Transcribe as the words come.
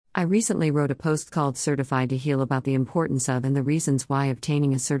I recently wrote a post called Certified to Heal about the importance of and the reasons why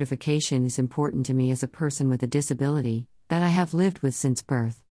obtaining a certification is important to me as a person with a disability that I have lived with since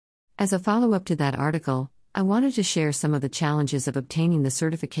birth. As a follow-up to that article, I wanted to share some of the challenges of obtaining the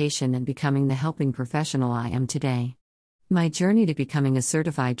certification and becoming the helping professional I am today. My journey to becoming a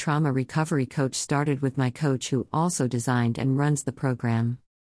certified trauma recovery coach started with my coach, who also designed and runs the program.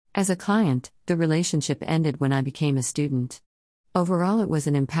 As a client, the relationship ended when I became a student. Overall, it was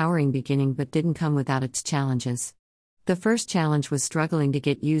an empowering beginning but didn't come without its challenges. The first challenge was struggling to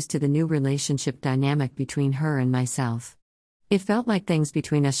get used to the new relationship dynamic between her and myself. It felt like things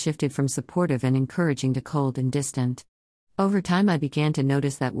between us shifted from supportive and encouraging to cold and distant. Over time, I began to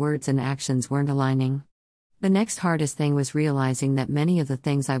notice that words and actions weren't aligning. The next hardest thing was realizing that many of the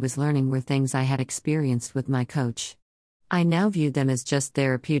things I was learning were things I had experienced with my coach. I now viewed them as just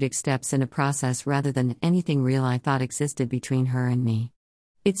therapeutic steps in a process rather than anything real I thought existed between her and me.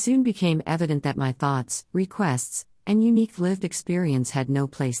 It soon became evident that my thoughts, requests, and unique lived experience had no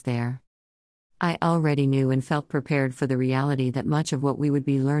place there. I already knew and felt prepared for the reality that much of what we would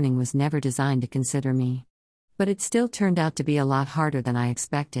be learning was never designed to consider me. But it still turned out to be a lot harder than I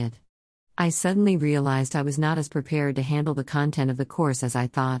expected. I suddenly realized I was not as prepared to handle the content of the course as I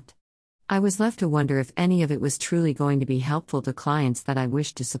thought. I was left to wonder if any of it was truly going to be helpful to clients that I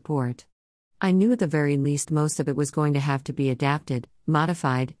wished to support. I knew at the very least most of it was going to have to be adapted,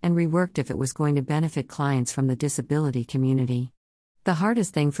 modified, and reworked if it was going to benefit clients from the disability community. The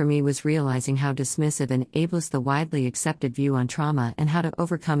hardest thing for me was realizing how dismissive and ableist the widely accepted view on trauma and how to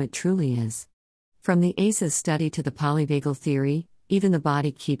overcome it truly is. From the ACEs study to the polyvagal theory, even the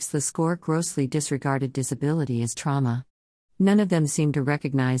body keeps the score grossly disregarded disability as trauma. None of them seem to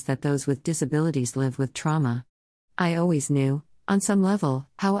recognize that those with disabilities live with trauma. I always knew, on some level,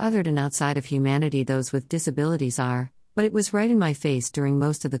 how othered and outside of humanity those with disabilities are, but it was right in my face during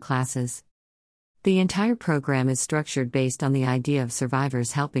most of the classes. The entire program is structured based on the idea of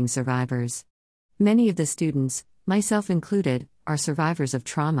survivors helping survivors. Many of the students, myself included, are survivors of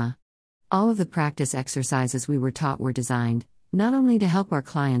trauma. All of the practice exercises we were taught were designed not only to help our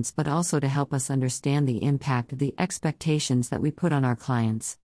clients but also to help us understand the impact of the expectations that we put on our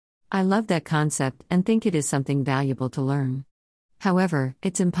clients. I love that concept and think it is something valuable to learn. However,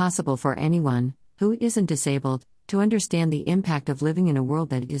 it's impossible for anyone, who isn't disabled, to understand the impact of living in a world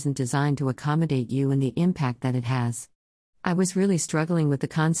that isn't designed to accommodate you and the impact that it has. I was really struggling with the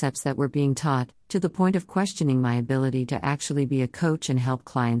concepts that were being taught, to the point of questioning my ability to actually be a coach and help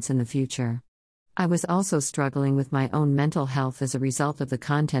clients in the future. I was also struggling with my own mental health as a result of the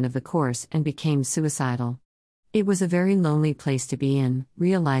content of the course and became suicidal. It was a very lonely place to be in,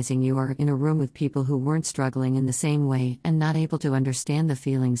 realizing you are in a room with people who weren't struggling in the same way and not able to understand the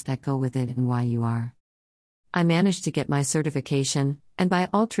feelings that go with it and why you are. I managed to get my certification, and by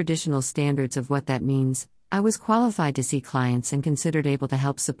all traditional standards of what that means, I was qualified to see clients and considered able to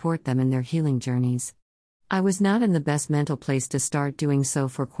help support them in their healing journeys. I was not in the best mental place to start doing so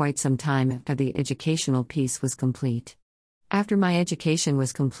for quite some time after the educational piece was complete. After my education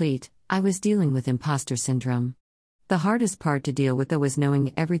was complete, I was dealing with imposter syndrome. The hardest part to deal with, though, was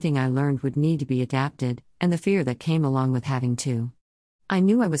knowing everything I learned would need to be adapted, and the fear that came along with having to. I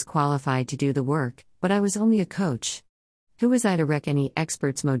knew I was qualified to do the work, but I was only a coach. Who was I to wreck any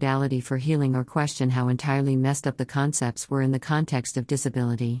expert's modality for healing or question how entirely messed up the concepts were in the context of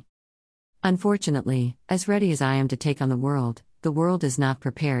disability? Unfortunately, as ready as I am to take on the world is not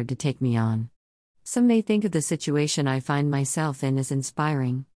prepared to take me on. Some may think of the situation I find myself in as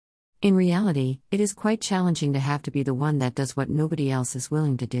inspiring. In reality, it is quite challenging to have to be the one that does what nobody else is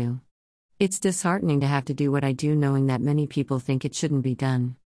willing to do. It's disheartening to have to do what I do knowing that many people think it shouldn't be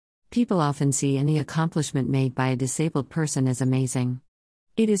done. People often see any accomplishment made by a disabled person as amazing.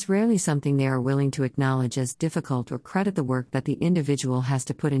 It is rarely something they are willing to acknowledge as difficult or credit the work that the individual has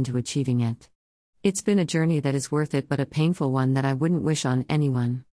to put into achieving it. It's been a journey that is worth it, but a painful one that I wouldn't wish on anyone.